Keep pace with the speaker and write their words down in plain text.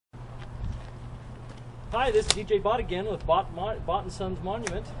Hi, this is DJ Bott again with Bott & Sons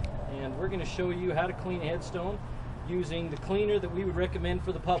Monument, and we're going to show you how to clean a headstone using the cleaner that we would recommend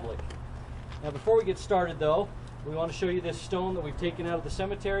for the public. Now before we get started though, we want to show you this stone that we've taken out of the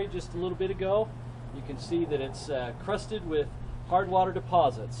cemetery just a little bit ago. You can see that it's crusted with hard water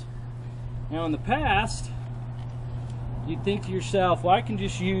deposits. Now in the past, you'd think to yourself, well, I can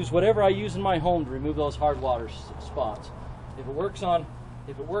just use whatever I use in my home to remove those hard water spots. If it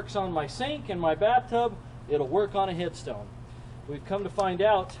works on my sink and my bathtub, it'll work on a headstone. We've come to find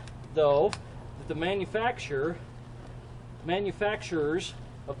out, though, that the manufacturers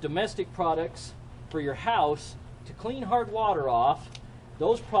of domestic products for your house to clean hard water off,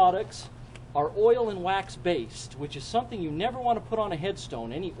 those products are oil and wax based, which is something you never want to put on a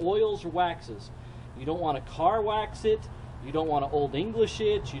headstone, any oils or waxes. You don't want to car wax it, you don't want to Old English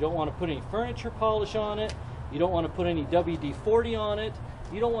it, you don't want to put any furniture polish on it, you don't want to put any WD-40 on it.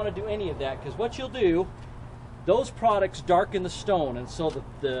 You don't want to do any of that, because what you'll do, those products darken the stone, and so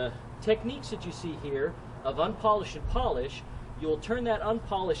the techniques that you see here of unpolished and polish, you'll turn that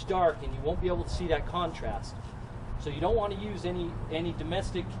unpolished dark and you won't be able to see that contrast. So you don't want to use any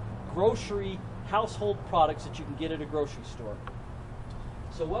domestic grocery household products that you can get at a grocery store.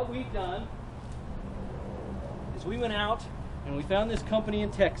 So what we've done is we went out and we found this company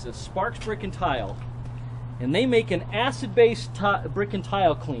in Texas, Sparks Brick and Tile. And they make an acid-based brick and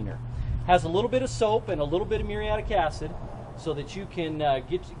tile cleaner. Has a little bit of soap and a little bit of muriatic acid so that you can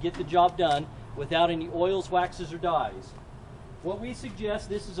get the job done without any oils, waxes, or dyes. What we suggest,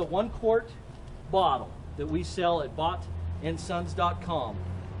 this is a 1-quart bottle that we sell at bottandsons.com.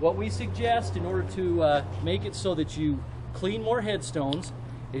 What we suggest in order to make it so that you clean more headstones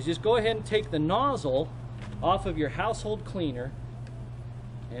is just go ahead and take the nozzle off of your household cleaner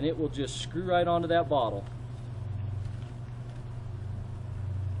and it will just screw right onto that bottle.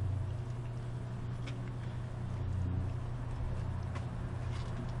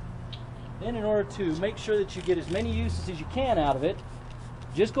 Then in order to make sure that you get as many uses as you can out of it,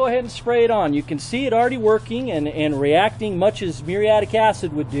 just go ahead and spray it on. You can see it already working and reacting much as muriatic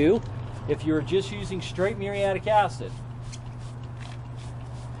acid would do if you were just using straight muriatic acid.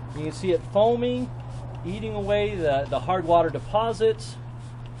 You can see it foaming, eating away the hard water deposits.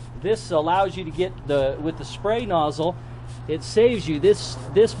 This allows you to get with the spray nozzle, it saves you.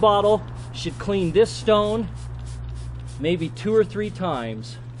 This bottle should clean this stone maybe 2 or 3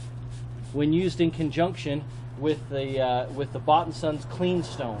 times when used in conjunction with the Bott & Sons Clean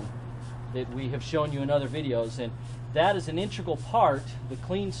Stone that we have shown you in other videos. And that is an integral part, the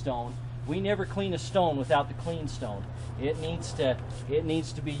Clean Stone. We never clean a stone without the Clean Stone. It needs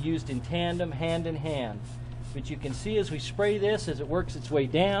to be used in tandem, hand in hand. But you can see as we spray this, as it works its way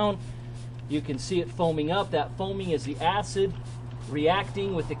down, you can see it foaming up. That foaming is the acid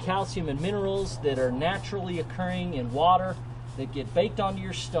reacting with the calcium and minerals that are naturally occurring in water that get baked onto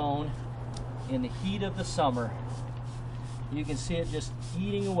your stone in the heat of the summer. You can see it just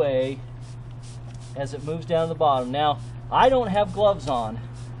eating away as it moves down the bottom. Now, I don't have gloves on,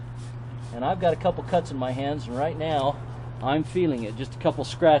 and I've got a couple cuts in my hands, and right now I'm feeling it, just a couple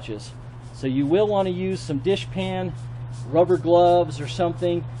scratches. So you will want to use some dishpan, rubber gloves or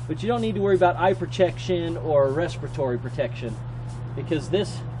something, but you don't need to worry about eye protection or respiratory protection because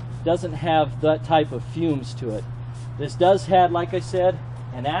this doesn't have that type of fumes to it. This does have, like I said,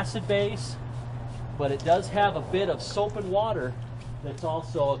 an acid base, but it does have a bit of soap and water that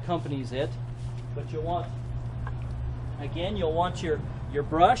also accompanies it. But you'll want, again, you'll want your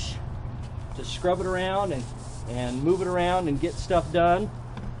brush to scrub it around and move it around and get stuff done.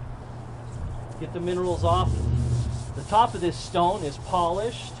 Get the minerals off. The top of this stone is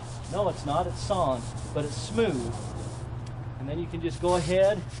polished. No, it's not, it's sawn, but it's smooth. And then you can just go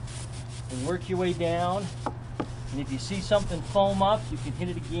ahead and work your way down. And if you see something foam up, you can hit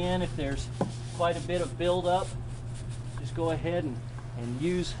it again. If there's quite a bit of buildup, just go ahead and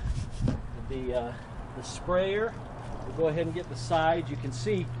use the sprayer to go ahead and get the sides. You can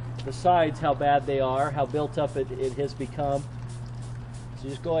see the sides, how bad they are, how built up it has become. So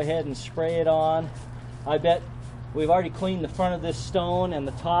just go ahead and spray it on. I bet we've already cleaned the front of this stone and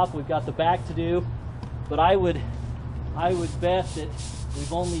the top. We've got the back to do, but I would bet that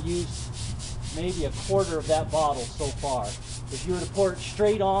we've only used maybe 1/4 of that bottle so far. If you were to pour it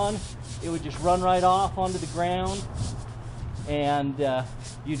straight on, it would just run right off onto the ground, and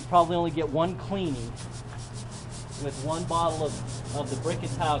you'd probably only get 1 cleaning with 1 bottle of the brick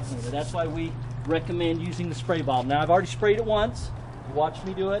and tile cleaner. That's why we recommend using the spray bottle. Now I've already sprayed it once. You watched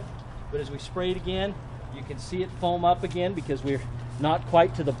me do it, but as we spray it again, you can see it foam up again because we're not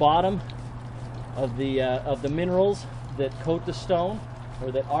quite to the bottom of the minerals that coat the stone,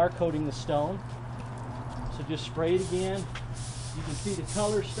 or that are coating the stone. So just spray it again. You can see the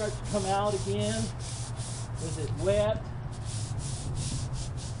color start to come out again with it wet.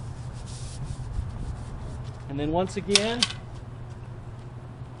 And then once again,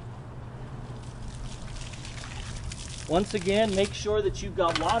 make sure that you've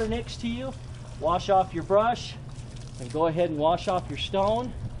got water next to you. Wash off your brush and go ahead and wash off your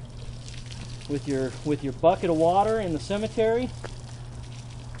stone with your bucket of water in the cemetery.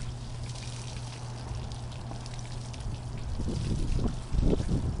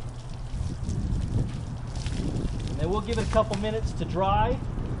 And then we'll give it a couple minutes to dry,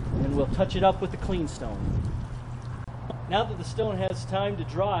 and we'll touch it up with the clean stone. Now that the stone has time to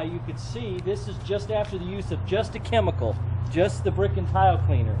dry, you can see this is just after the use of just a chemical, just the brick and tile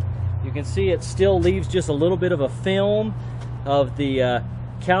cleaner. You can see it still leaves just a little bit of a film of the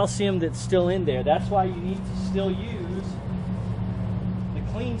calcium that's still in there. That's why you need to still use the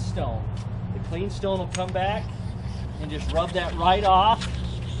clean stone. The clean stone will come back and just rub that right off.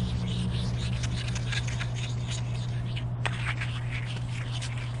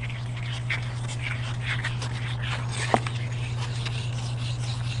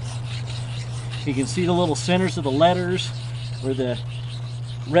 You can see the little centers of the letters where the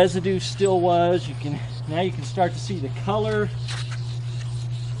residue still was. Now you can start to see the color.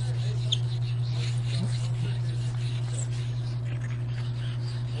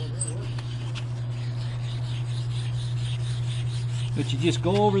 But you just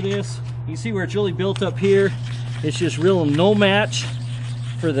go over this. You can see where it's really built up here. It's just real no match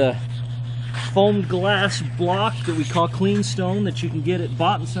for the foamed glass block that we call clean stone that you can get at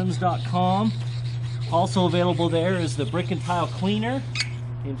bottandsons.com. Also available there is the brick and tile cleaner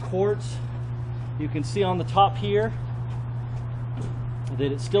in quartz. You can see on the top here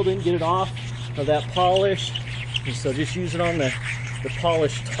that it still didn't get it off of that polish, and so just use it on the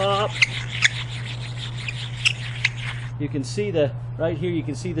polished top. You can see right here, you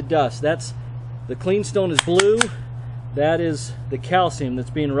can see the dust. That's the clean stone is blue. That is the calcium that's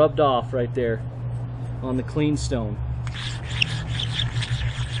being rubbed off right there on the clean stone.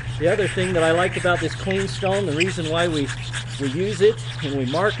 The other thing that I like about this clean stone, the reason why we use it and we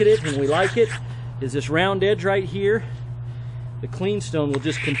market it and we like it, is this round edge right here. The clean stone will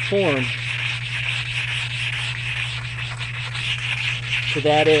just conform to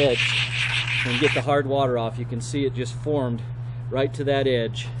that edge and get the hard water off. You can see it just formed right to that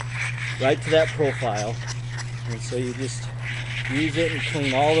edge, right to that profile. And so you just use it and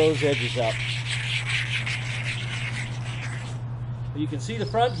clean all those edges up. You can see the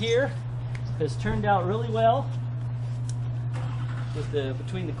front here has turned out really well with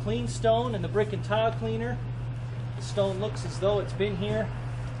between the clean stone and the brick and tile cleaner. The stone looks as though it's been here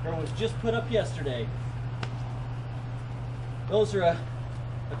or was just put up yesterday. Those are a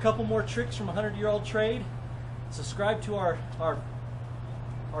couple more tricks from 100-year-old trade. Subscribe to our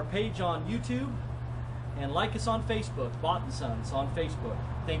page on YouTube and like us on Facebook, Bott & Sons on Facebook.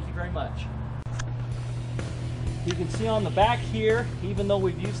 Thank you very much. You can see on the back here, even though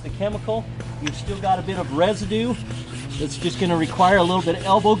we've used the chemical, you've still got a bit of residue that's just going to require a little bit of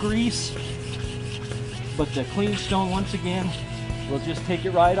elbow grease. But the clean stone, once again, will just take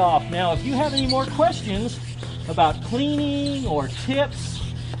it right off. Now, if you have any more questions about cleaning or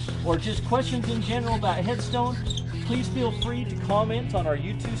tips or just questions in general about headstone, please feel free to comment on our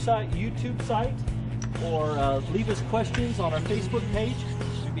YouTube site or leave us questions on our Facebook page.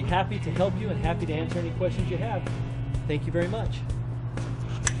 We'd be happy to help you and happy to answer any questions you have. Thank you very much.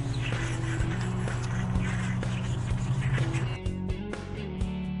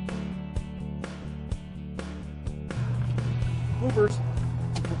 Movers.